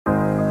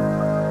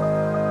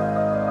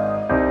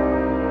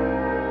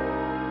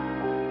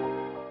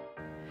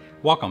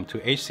Welcome to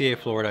HCA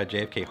Florida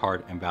JFK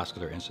Heart and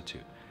Vascular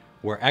Institute,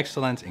 where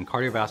excellence in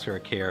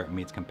cardiovascular care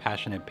meets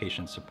compassionate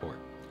patient support.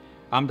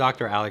 I'm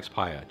Dr. Alex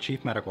Paya,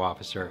 Chief Medical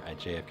Officer at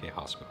JFK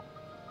Hospital.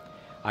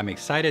 I'm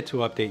excited to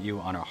update you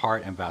on our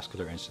Heart and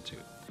Vascular Institute.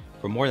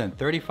 For more than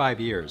 35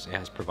 years, it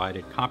has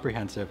provided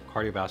comprehensive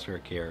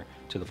cardiovascular care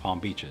to the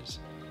Palm Beaches,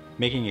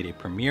 making it a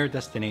premier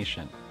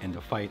destination in the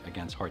fight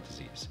against heart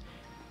disease.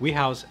 We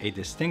house a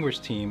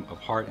distinguished team of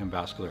heart and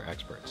vascular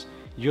experts,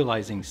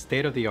 utilizing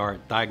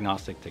state-of-the-art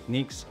diagnostic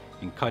techniques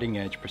and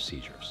cutting-edge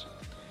procedures.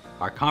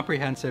 Our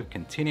comprehensive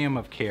continuum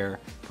of care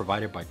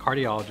provided by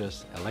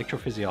cardiologists,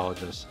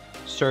 electrophysiologists,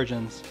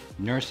 surgeons,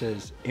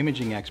 nurses,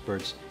 imaging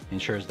experts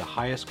ensures the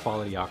highest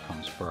quality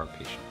outcomes for our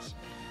patients.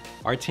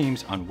 Our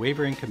team's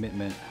unwavering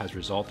commitment has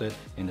resulted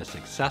in the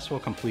successful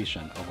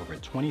completion of over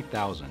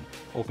 20,000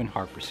 open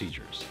heart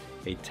procedures,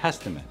 a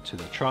testament to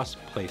the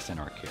trust placed in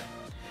our care.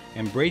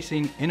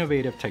 Embracing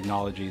innovative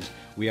technologies,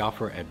 we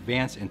offer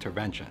advanced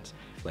interventions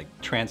like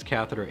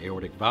transcatheter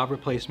aortic valve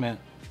replacement,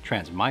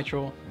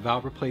 transmitral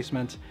valve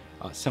replacement,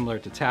 similar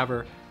to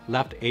TAVR,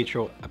 left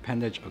atrial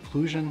appendage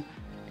occlusion,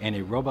 and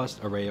a robust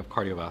array of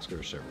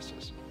cardiovascular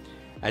services.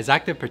 As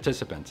active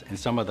participants in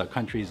some of the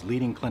country's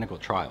leading clinical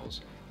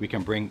trials, we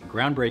can bring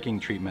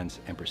groundbreaking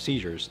treatments and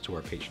procedures to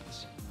our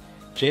patients.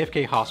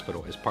 JFK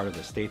Hospital is part of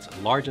the state's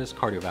largest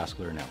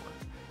cardiovascular network.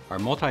 Our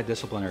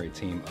multidisciplinary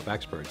team of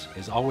experts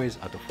is always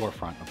at the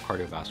forefront of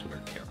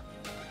cardiovascular care.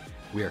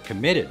 We are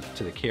committed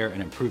to the care and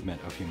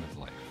improvement of human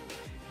life.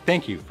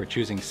 Thank you for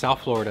choosing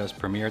South Florida's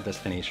premier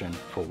destination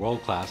for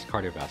world-class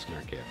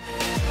cardiovascular care.